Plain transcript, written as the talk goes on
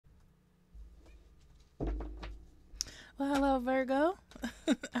Well, hello, Virgo.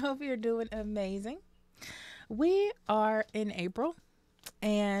 I hope you're doing amazing. We are in April,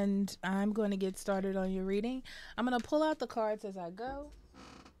 and I'm going to get started on your reading. I'm going to pull out the cards as I go.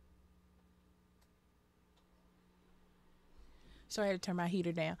 Sorry, I had to turn my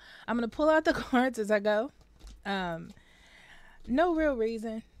heater down. I'm going to pull out the cards as I go. Um, no real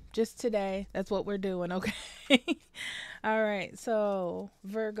reason, just today. That's what we're doing, okay? All right, so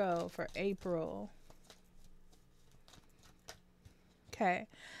Virgo for April. Okay.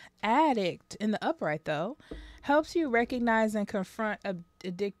 Addict in the upright, though, helps you recognize and confront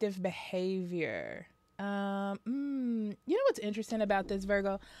addictive behavior. You know what's interesting about this,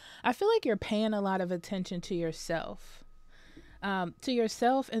 Virgo? I feel like you're paying a lot of attention to yourself and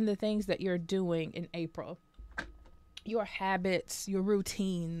the things that you're doing in April. Your habits, your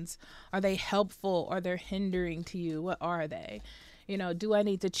routines, are they helpful? Are they hindering to you? What are they? You know, do I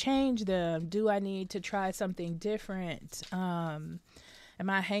need to change them? Do I need to try something different? Am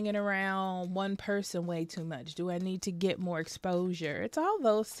I hanging around one person way too much? Do I need to get more exposure? It's all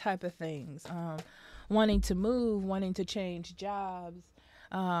those type of things. Wanting to move, wanting to change jobs.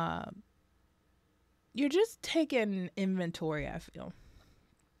 You're just taking inventory, I feel.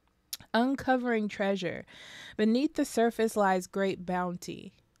 Uncovering treasure. Beneath the surface lies great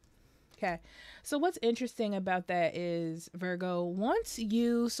bounty. Okay. So what's interesting about that is, Virgo, once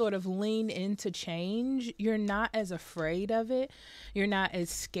you sort of lean into change, you're not as afraid of it. You're not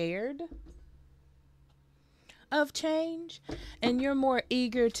as scared of change, and you're more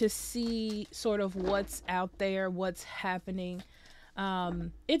eager to see sort of what's out there, what's happening.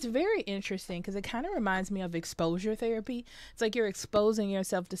 It's very interesting because it kind of reminds me of exposure therapy. It's like you're exposing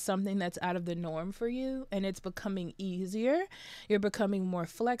yourself to something that's out of the norm for you, and it's becoming easier. You're becoming more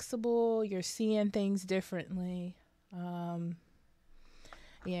flexible. You're seeing things differently.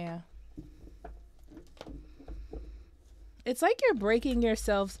 Yeah. It's like you're breaking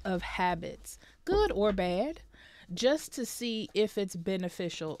yourself of habits, good or bad, just to see if it's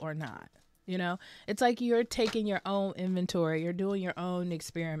beneficial or not. You know, it's like you're taking your own inventory. You're doing your own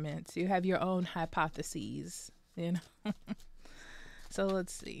experiments. You have your own hypotheses, you know. So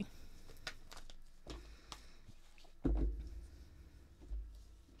let's see.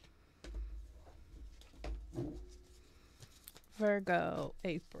 Virgo,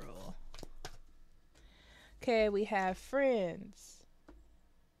 April. Okay, we have friends,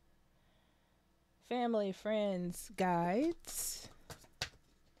 family, friends, guides,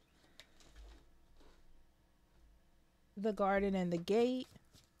 the garden and the gate,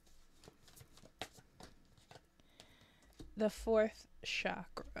 the fourth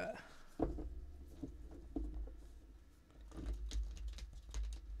chakra.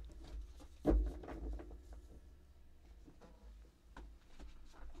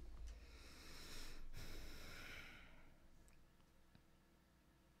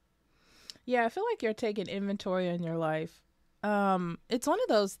 Yeah, I feel like you're taking inventory in your life. It's one of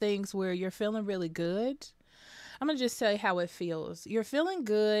those things where you're feeling really good. I'm gonna just tell you how it feels. You're feeling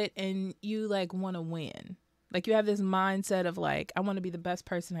good and you like want to win. Like you have this mindset of like, I want to be the best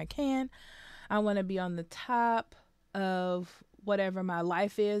person I can. I want to be on the top of whatever my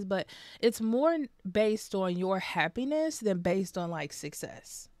life is, but it's more based on your happiness than based on like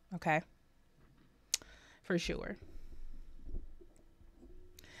success. Okay? For sure.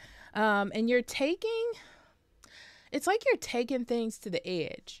 And you're taking, it's like you're taking things to the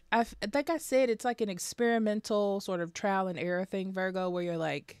edge. Like I said, it's like an experimental sort of trial and error thing, Virgo, where you're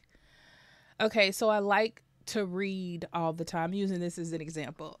like, okay, so I like to read all the time. I'm using this as an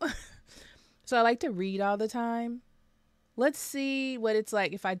example. So I like to read all the time. Let's see what it's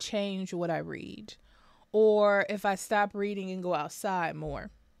like if I change what I read, or if I stop reading and go outside more.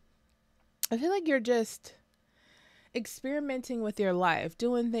 I feel like you're just experimenting with your life,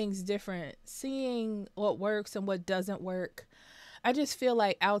 doing things different, seeing what works and what doesn't work. I just feel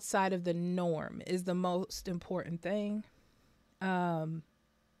like outside of the norm is the most important thing.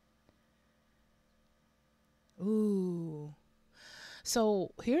 Ooh.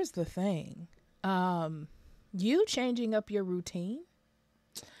 So here's the thing. You changing up your routine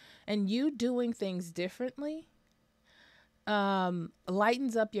and you doing things differently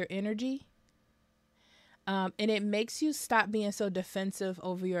lightens up your energy. And it makes you stop being so defensive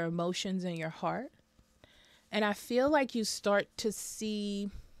over your emotions and your heart. And I feel like you start to see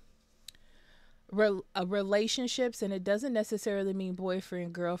relationships, and it doesn't necessarily mean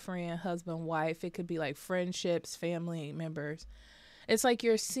boyfriend, girlfriend, husband, wife. It could be like friendships, family members. It's like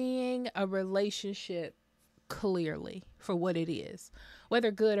you're seeing a relationship clearly for what it is,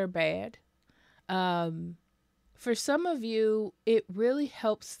 whether good or bad. For some of you, it really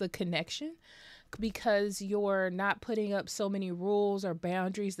helps the connection because you're not putting up so many rules or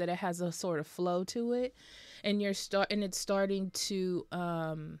boundaries that it has a sort of flow to it, and it's starting to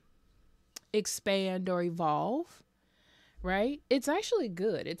expand or evolve, right? It's actually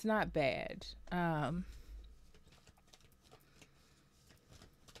good. It's not bad.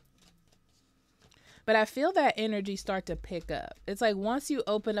 But I feel that energy start to pick up. It's like once you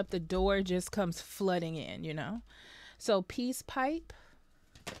open up the door, it just comes flooding in, you know? So peace pipe,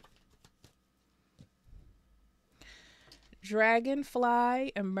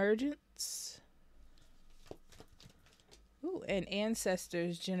 dragonfly emergence, ooh, and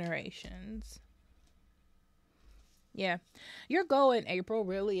ancestors generations. Yeah. Your goal in April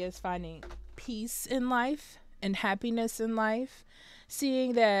really is finding peace in life and happiness in life,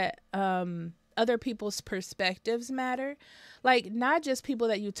 seeing that other people's perspectives matter, like not just people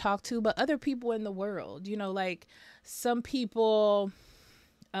that you talk to, but other people in the world. You know, like some people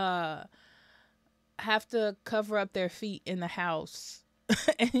have to cover up their feet in the house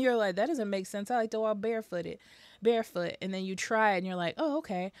and you're like, that doesn't make sense. I like to walk barefoot, and then you try it and you're like, oh,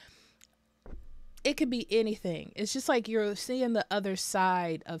 okay. It could be anything. It's just like you're seeing the other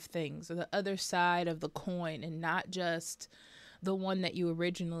side of things, or the other side of the coin, and not just the one that you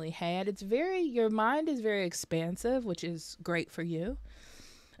originally had. Your mind is very expansive, which is great for you.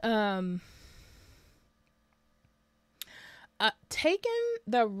 Taking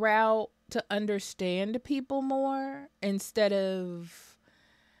the route to understand people more instead of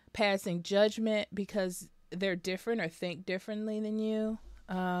passing judgment because they're different or think differently than you.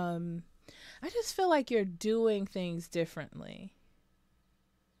 I just feel like you're doing things differently.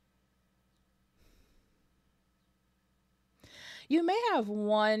 You may have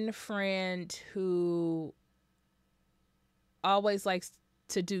one friend who always likes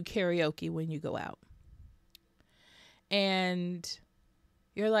to do karaoke when you go out. And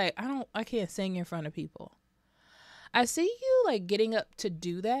you're like, I can't sing in front of people. I see you like getting up to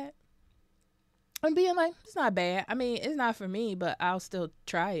do that and being like, it's not bad. I mean, it's not for me, but I'll still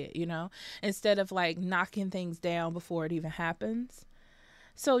try it, you know, instead of like knocking things down before it even happens.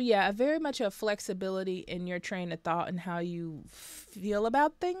 So yeah, very much a flexibility in your train of thought and how you feel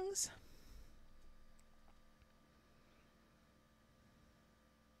about things.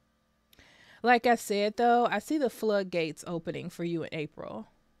 Like I said, though, I see the floodgates opening for you in April.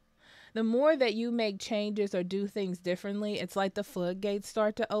 The more that you make changes or do things differently, it's like the floodgates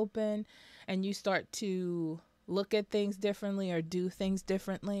start to open and you start to look at things differently or do things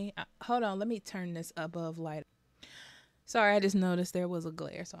differently. Hold on, let me turn this above light. Sorry, I just noticed there was a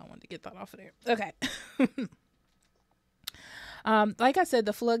glare, so I wanted to get that off of there. Okay. Like I said,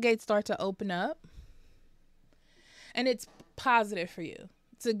 the floodgates start to open up and it's positive for you.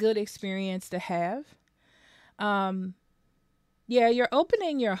 It's a good experience to have. Yeah, you're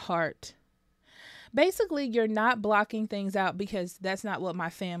opening your heart. Basically, you're not blocking things out because that's not what my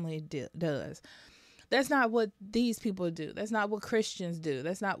family does. That's not what these people do. That's not what Christians do.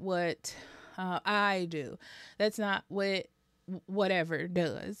 That's not what I do. That's not what whatever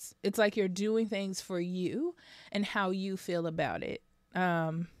does. It's like you're doing things for you and how you feel about it.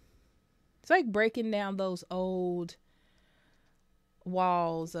 It's like breaking down those old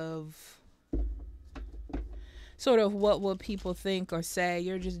walls of sort of what will people think or say.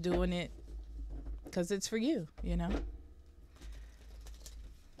 You're just doing it because it's for you, you know?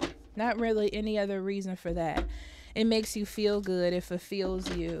 Not really any other reason for that. It makes you feel good. It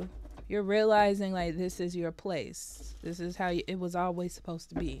fulfills you. You're realizing like this is your place. This is how it was always supposed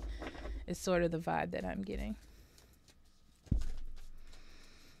to be. It's sort of the vibe that I'm getting.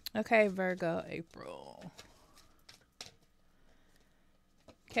 Okay, Virgo, April.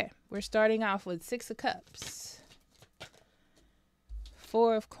 Okay, we're starting off with 6 of Cups,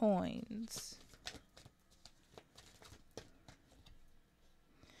 4 of Coins,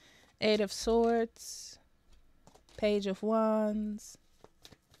 8 of Swords, Page of Wands,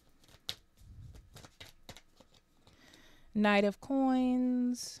 Knight of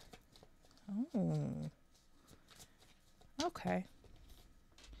Coins. Oh, okay.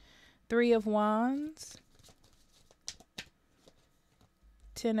 3 of Wands,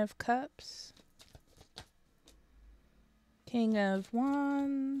 10 of Cups, King of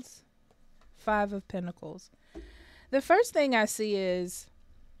Wands, 5 of Pentacles. The first thing I see is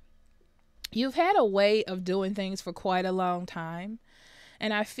you've had a way of doing things for quite a long time.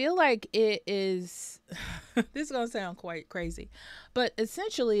 And I feel like it is, this is going to sound quite crazy, but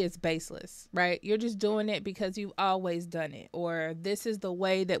essentially it's baseless, right? You're just doing it because you've always done it, or this is the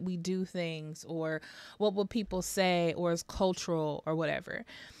way that we do things, or what will people say, or it's cultural or whatever.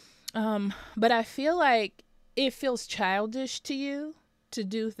 But I feel like it feels childish to you. to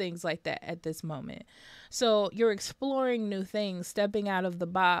do things like that at this moment. So you're exploring new things, stepping out of the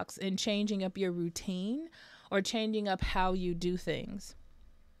box and changing up your routine or changing up how you do things.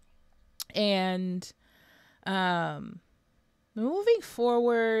 And moving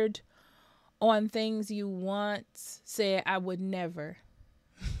forward on things you once said, I would never,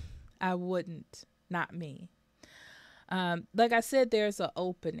 I wouldn't, not me. Like I said, there's an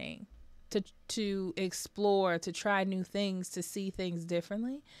opening to explore, to try new things, to see things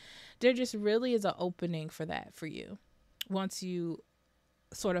differently. There just really is an opening for that for you once you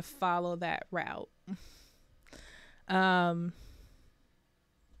sort of follow that route. To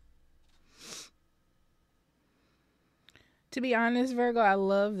be honest, Virgo, I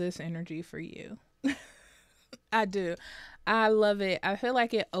love this energy for you. I do. I love it. I feel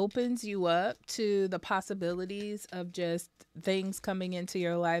like it opens you up to the possibilities of just things coming into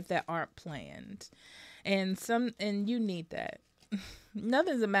your life that aren't planned. And you need that.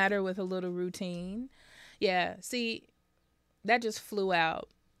 Nothing's the matter with a little routine. Yeah, see, that just flew out,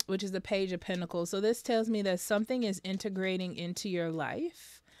 which is the Page of Pentacles. So this tells me that something is integrating into your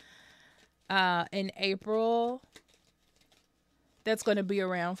life in April that's going to be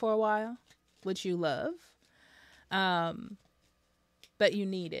around for a while, which you love. But you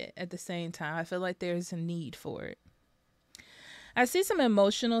need it at the same time. I feel like there's a need for it. I see some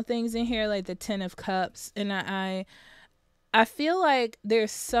emotional things in here, like the Ten of Cups, and I feel like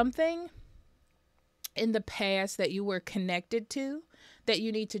there's something in the past that you were connected to that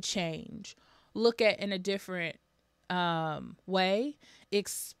you need to change, look at in a different way,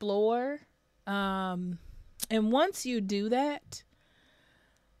 explore. And once you do that,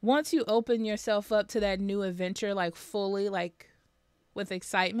 once you open yourself up to that new adventure, like fully, like with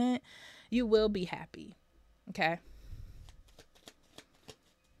excitement, you will be happy. Okay.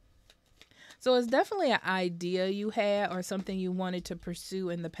 So it's definitely an idea you had or something you wanted to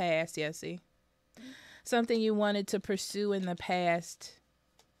pursue in the past. Yeah, see? Something you wanted to pursue in the past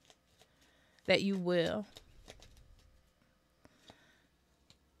that you will.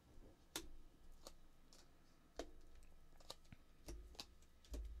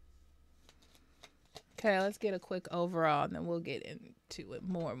 Okay, let's get a quick overall and then we'll get into it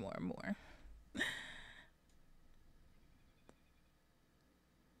more and more and more.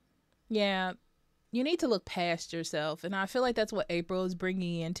 Yeah, you need to look past yourself. And I feel like that's what April is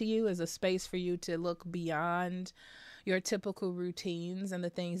bringing into you, is a space for you to look beyond your typical routines and the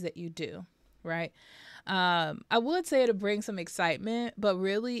things that you do, right? I would say to bring some excitement, but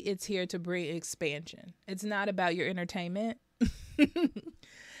really it's here to bring expansion. It's not about your entertainment.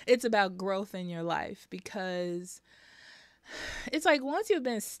 It's about growth in your life, because it's like once you've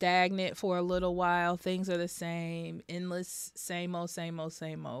been stagnant for a little while, things are the same, endless, same old, same old,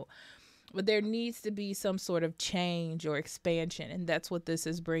 same old. But there needs to be some sort of change or expansion, and that's what this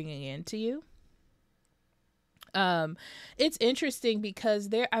is bringing into you. It's interesting because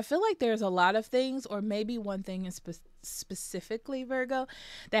I feel like there's a lot of things, or maybe one thing in specifically, Virgo,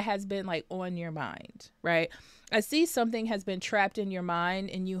 that has been like on your mind, right? I see something has been trapped in your mind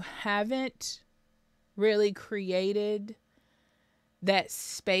and you haven't really created that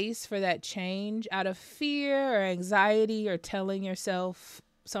space for that change out of fear or anxiety, or telling yourself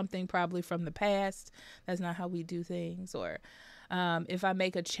something probably from the past, that's not how we do things, or if I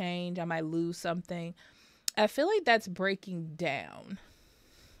make a change I might lose something. I feel like that's breaking down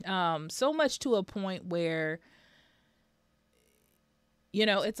so much to a point where, you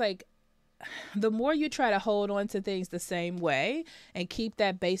know, it's like the more you try to hold on to things the same way and keep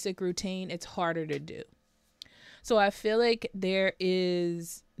that basic routine, it's harder to do. So I feel like there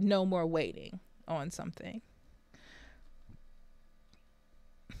is no more waiting on something.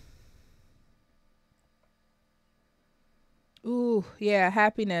 Ooh, yeah,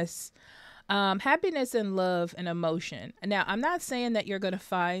 happiness. Happiness and love and emotion. Now, I'm not saying that you're going to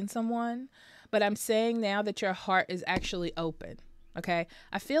find someone, but I'm saying now that your heart is actually open. Okay.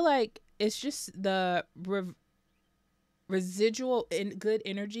 I feel like it's just the residual good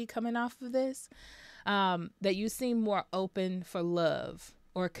energy coming off of this, that you seem more open for love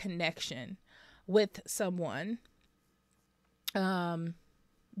or connection with someone.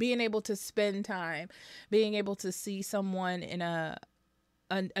 Being able to spend time, being able to see someone in a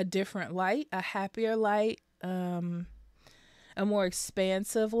different light, a happier light, a more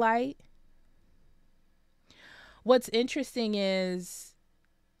expansive light. What's interesting is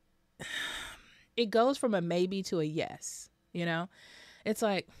it goes from a maybe to a yes, you know? It's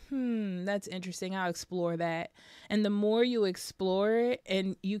like, that's interesting. I'll explore that. And the more you explore it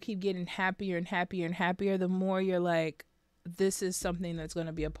and you keep getting happier and happier and happier, the more you're like, this is something that's going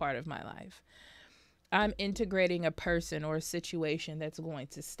to be a part of my life. I'm integrating a person or a situation that's going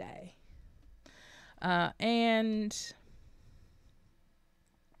to stay. And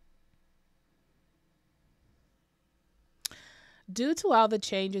due to all the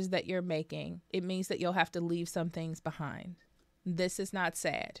changes that you're making, it means that you'll have to leave some things behind. This is not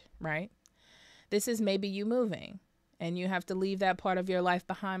sad, right? This is maybe you moving and you have to leave that part of your life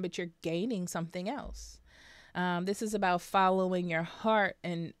behind, but you're gaining something else. This is about following your heart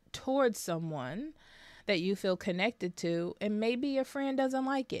and towards someone that you feel connected to, and maybe your friend doesn't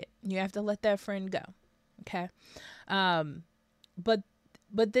like it. You have to let that friend go. Okay. But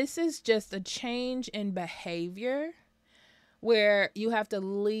this is just a change in behavior where you have to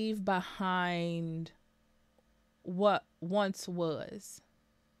leave behind what once was.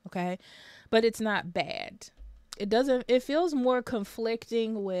 Okay. But it's not bad. It feels more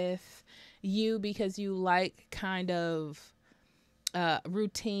conflicting with you because you like kind of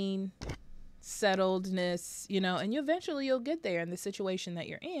routine, settledness, and you'll get there in the situation that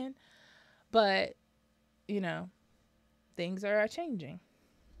you're in. But, things are changing.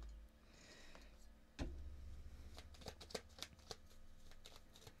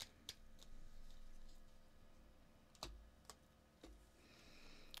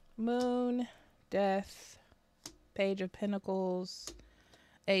 Moon, Death, Page of Pentacles,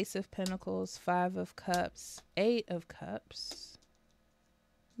 Ace of Pentacles, Five of Cups, Eight of Cups.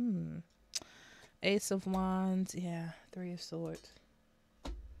 Ace of Wands, yeah, Three of Swords.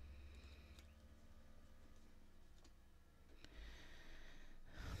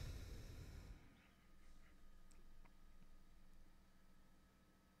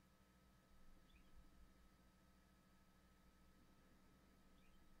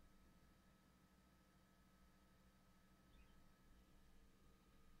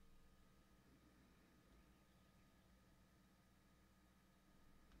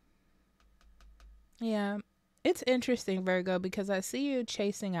 Yeah, it's interesting, Virgo, because I see you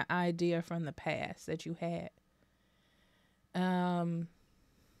chasing an idea from the past that you had.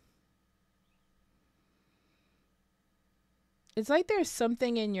 It's like there's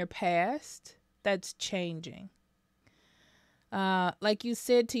something in your past that's changing. Like you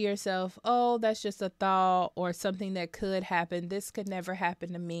said to yourself, oh, that's just a thought or something that could happen. This could never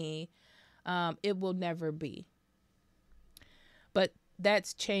happen to me. It will never be. But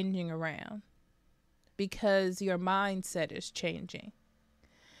that's changing around because your mindset is changing.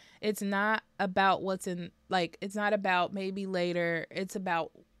 It's not about it's not about maybe later. It's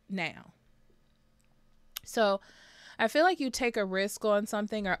about now. So I feel like you take a risk on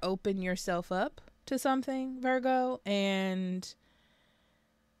something or open yourself up to something, Virgo, and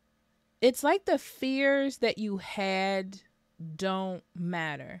it's like the fears that you had don't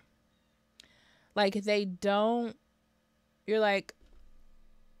matter. Like they don't, you're like,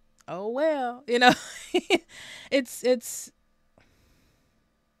 oh well, it's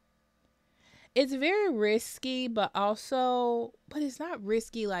very risky, but it's not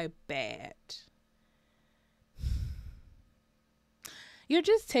risky like bad. You're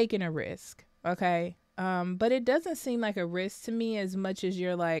just taking a risk, okay? But it doesn't seem like a risk to me as much as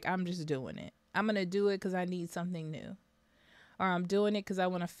you're like, I'm just doing it. I'm going to do it because I need something new. Or I'm doing it because I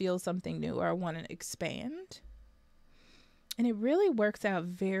want to feel something new or I want to expand. And it really works out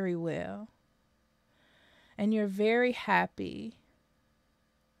very well. And you're very happy.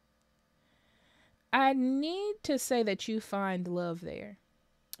 I need to say that you find love there.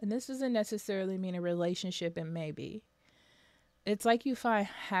 And this doesn't necessarily mean a relationship, and maybe. It's like you find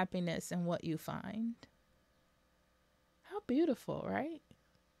happiness in what you find. How beautiful, right?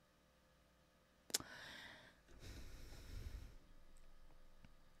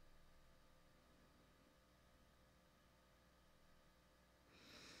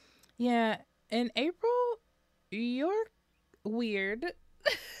 Yeah, in April, you're weird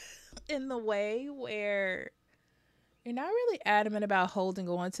in the way where you're not really adamant about holding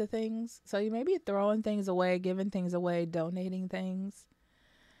on to things. So you may be throwing things away, giving things away, donating things.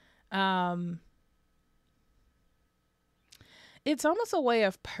 It's almost a way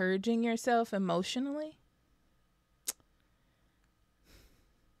of purging yourself emotionally.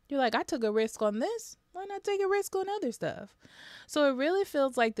 You're like, I took a risk on this. Why not take a risk on other stuff? So it really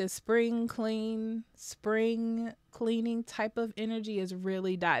feels like this spring cleaning type of energy is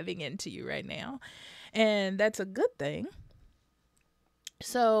really diving into you right now. And that's a good thing.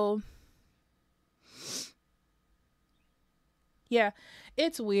 So, yeah,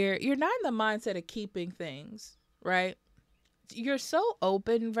 it's weird. You're not in the mindset of keeping things, right? You're so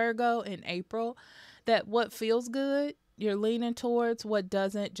open, Virgo, in April, that what feels good, you're leaning towards. What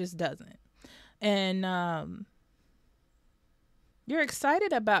doesn't, just doesn't. And you're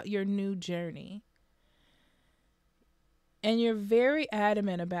excited about your new journey. And you're very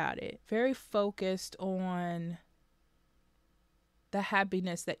adamant about it, very focused on the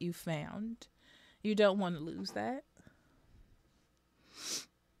happiness that you found. You don't want to lose that.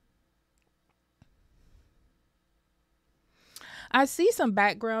 I see some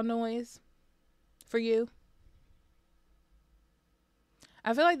background noise for you.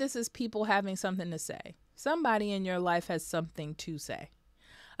 I feel like this is people having something to say. Somebody in your life has something to say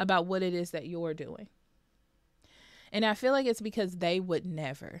about what it is that you're doing. And I feel like it's because they would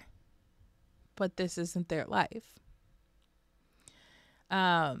never, but this isn't their life.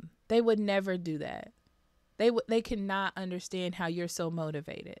 They would never do that. They cannot understand how you're so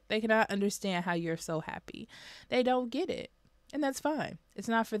motivated. They cannot understand how you're so happy. They don't get it. And that's fine. It's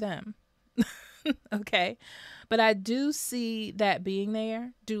not for them. Okay. But I do see that being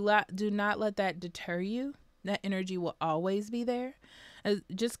there. Do not let that deter you. That energy will always be there.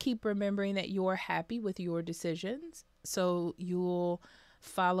 Just keep remembering that you're happy with your decisions. So you'll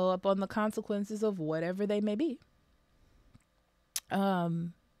follow up on the consequences of whatever they may be.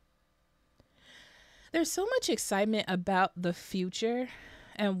 There's so much excitement about the future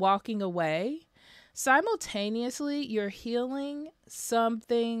and walking away. Simultaneously, you're healing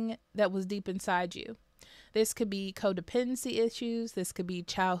something that was deep inside you. This could be codependency issues. This could be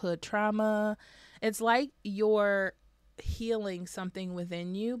childhood trauma. It's like you're healing something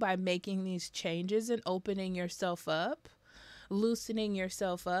within you by making these changes and opening yourself up, loosening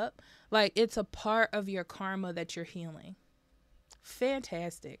yourself up. Like it's a part of your karma that you're healing.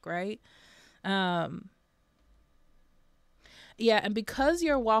 Fantastic, right? Yeah, and because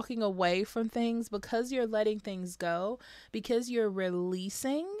you're walking away from things, because you're letting things go, because you're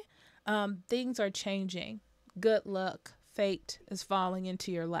releasing, things are changing. Good luck, fate is falling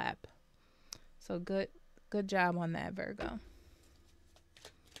into your lap. So good job on that, Virgo.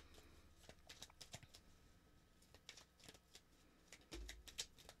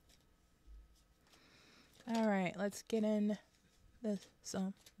 All right, let's get in this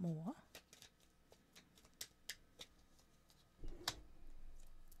some more.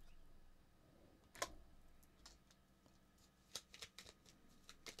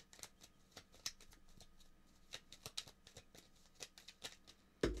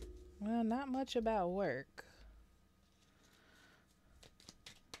 Well, not much about work.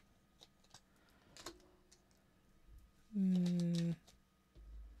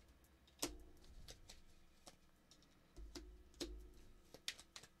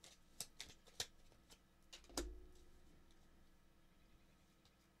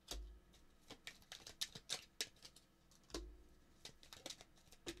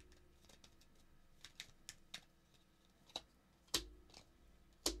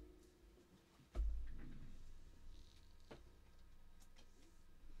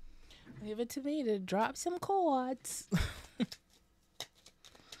 Leave it to me to drop some chords. Okay.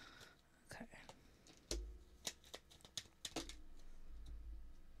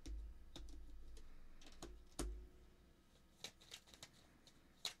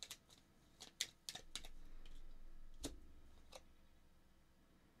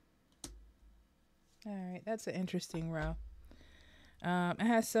 All right, that's an interesting row. It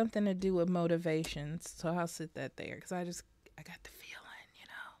has something to do with motivations, so I'll sit that there because I got the feeling,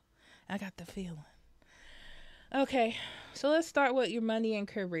 I got the feeling. Okay, so let's start with your money and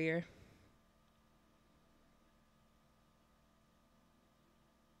career.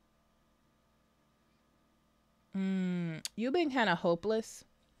 You've been kind of hopeless.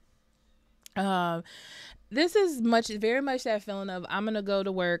 This is very much that feeling of I'm gonna go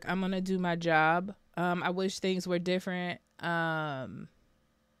to work, I'm gonna do my job. I wish things were different.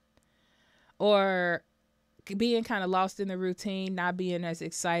 Or being kind of lost in the routine, not being as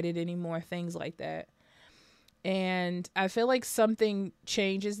excited anymore, things like that. And I feel like something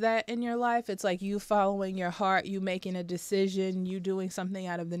changes that in your life. It's like you following your heart, you making a decision, you doing something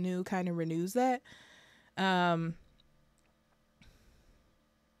out of the new kind of renews that. But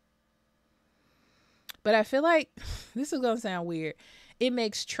I feel like this is going to sound weird. It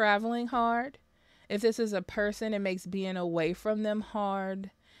makes traveling hard. If this is a person, it makes being away from them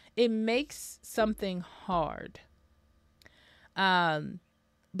hard. It makes something hard. But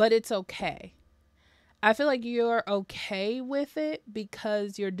it's okay. I feel like you're okay with it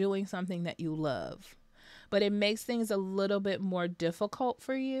because you're doing something that you love. But it makes things a little bit more difficult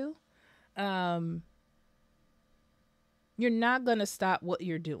for you. You're not going to stop what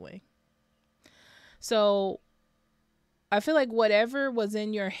you're doing. So I feel like whatever was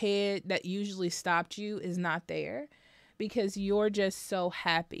in your head that usually stopped you is not there because you're just so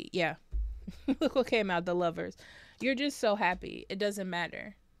happy. Yeah. Look what came out, the Lovers. You're just so happy. It doesn't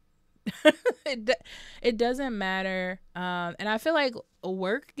matter. it it doesn't matter. And I feel like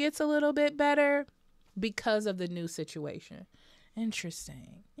work gets a little bit better because of the new situation.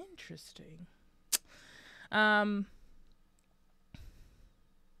 Interesting. Interesting. Um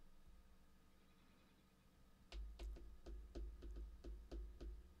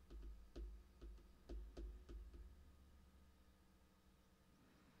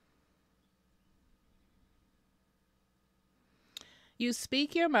you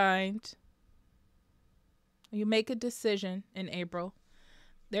speak your mind. You make a decision in April.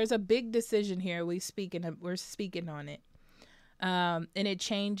 There's a big decision here. We're speaking on it. And it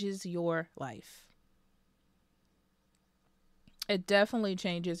changes your life. It definitely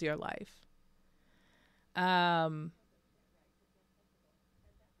changes your life. Um,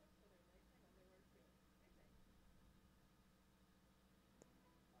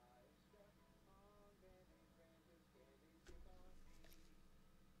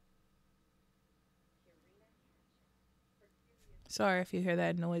 Sorry if you hear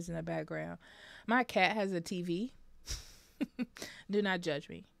that noise in the background. My cat has a TV. Do not judge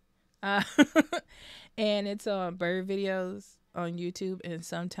me. Uh, and it's on bird videos on YouTube, and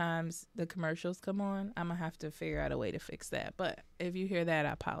sometimes the commercials come on. I'm gonna have to figure out a way to fix that. But if you hear that,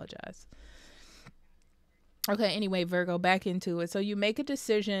 I apologize. Okay, anyway, Virgo, back into it. So you make a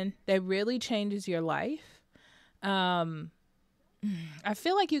decision that really changes your life. Um, I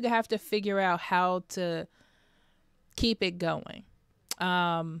feel like you have to figure out how to keep it going.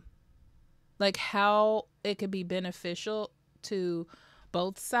 Um, like how it could be beneficial to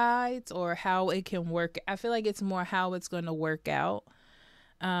both sides or how it can work. I feel like it's more how it's going to work out.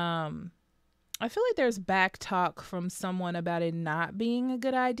 Um, I feel like there's back talk from someone about it not being a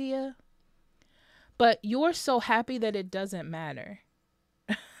good idea, but you're so happy that it doesn't matter.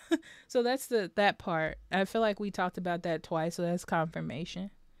 So that's that part. I feel like we talked about that twice, so that's confirmation.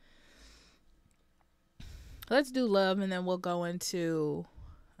 Let's do love, and then we'll go into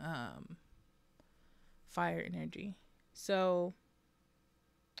um, fire energy. So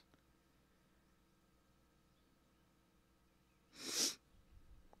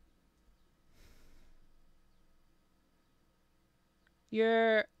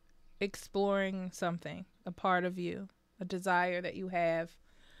you're exploring something, a part of you, a desire that you have,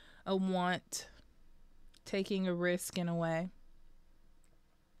 a want, taking a risk in a way.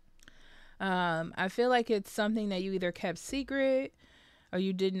 I feel like it's something that you either kept secret or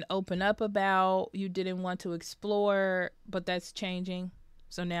you didn't open up about, you didn't want to explore, but that's changing.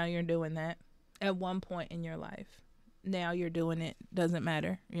 So now you're doing that at one point in your life. Now you're doing it. Doesn't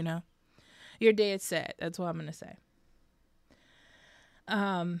matter, you know? You're dead set. That's what I'm going to say.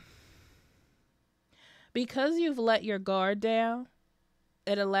 Um, because you've let your guard down,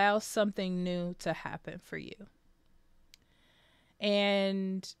 it allows something new to happen for you.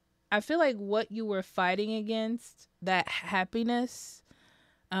 And I feel like what you were fighting against, that happiness,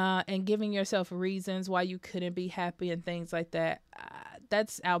 and giving yourself reasons why you couldn't be happy and things like that,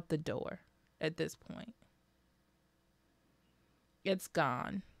 that's out the door at this point. It's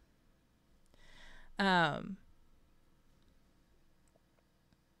gone. Um,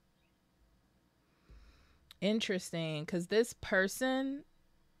 Interesting, because this person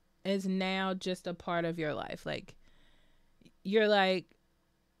is now just a part of your life. Like, you're like,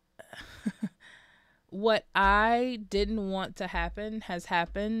 what I didn't want to happen has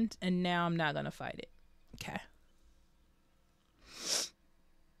happened, and now I'm not going to fight it. Okay.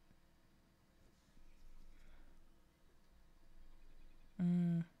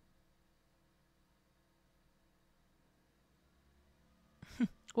 Mm.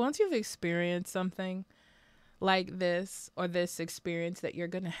 Once you've experienced something like this, or this experience that you're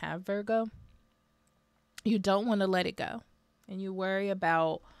going to have, Virgo, you don't want to let it go. And you worry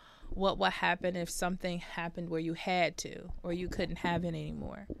about what would happen if something happened where you had to, or you couldn't have it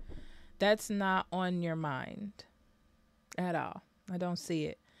anymore. That's not on your mind at all. I don't see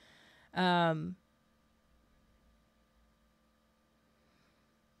it. Um,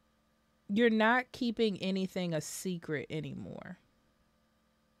 you're not keeping anything a secret anymore.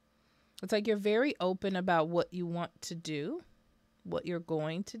 It's like you're very open about what you want to do, what you're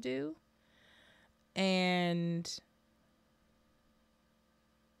going to do. And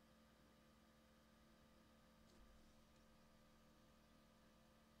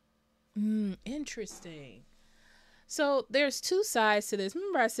interesting. So there's two sides to this.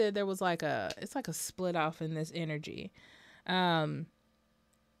 Remember I said there was it's like a split off in this energy. Um,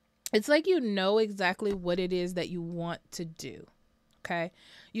 it's like you know exactly what it is that you want to do. Okay.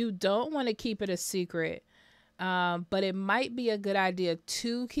 You don't want to keep it a secret. But it might be a good idea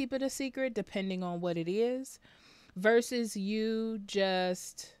to keep it a secret depending on what it is versus you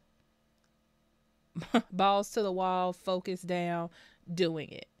just balls to the wall, focus down, doing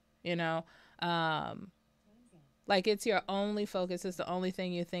it, you know? Um, like it's your only focus. It's the only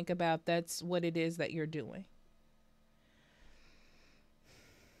thing you think about. That's what it is that you're doing.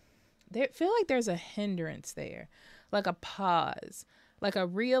 There, feel like there's a hindrance there, like a pause, like a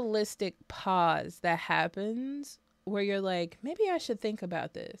realistic pause that happens where you're like, maybe I should think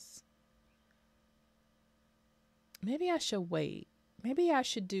about this. Maybe I should wait. Maybe I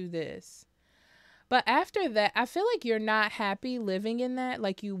should do this. But after that, I feel like you're not happy living in that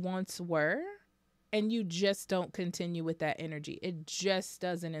like you once were. And you just don't continue with that energy. It just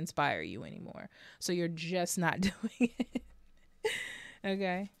doesn't inspire you anymore. So you're just not doing it.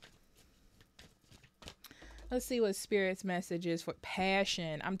 Okay. Let's see what Spirit's message is for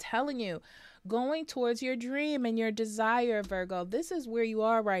passion. I'm telling you, going towards your dream and your desire, Virgo, this is where you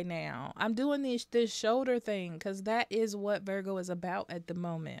are right now. I'm doing this shoulder thing because that is what Virgo is about at the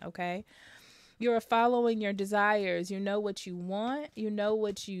moment, okay? You're following your desires. You know what you want. You know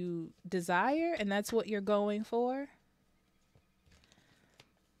what you desire, and that's what you're going for.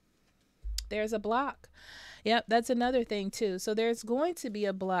 There's a block. Yep, that's another thing too. So there's going to be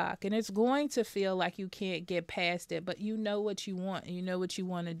a block, and it's going to feel like you can't get past it, but you know what you want, and you know what you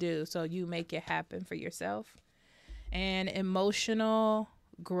want to do, so you make it happen for yourself. And emotional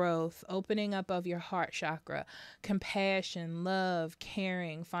growth, opening up of your heart chakra, compassion, love,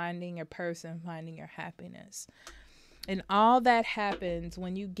 caring, finding your person, finding your happiness. And all that happens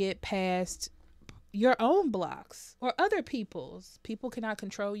when you get past your own blocks or other people's. People cannot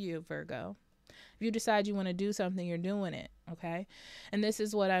control you, Virgo. If you decide you want to do something, you're doing it, okay? And this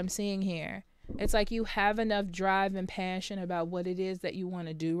is what I'm seeing here. It's like you have enough drive and passion about what it is that you want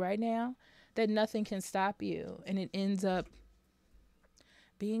to do right now that nothing can stop you. And it ends up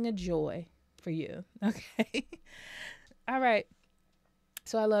being a joy for you, okay? All right.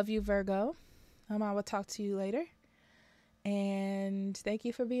 So I love you, Virgo. I will talk to you later. And thank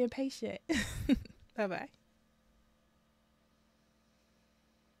you for being patient. Bye-bye.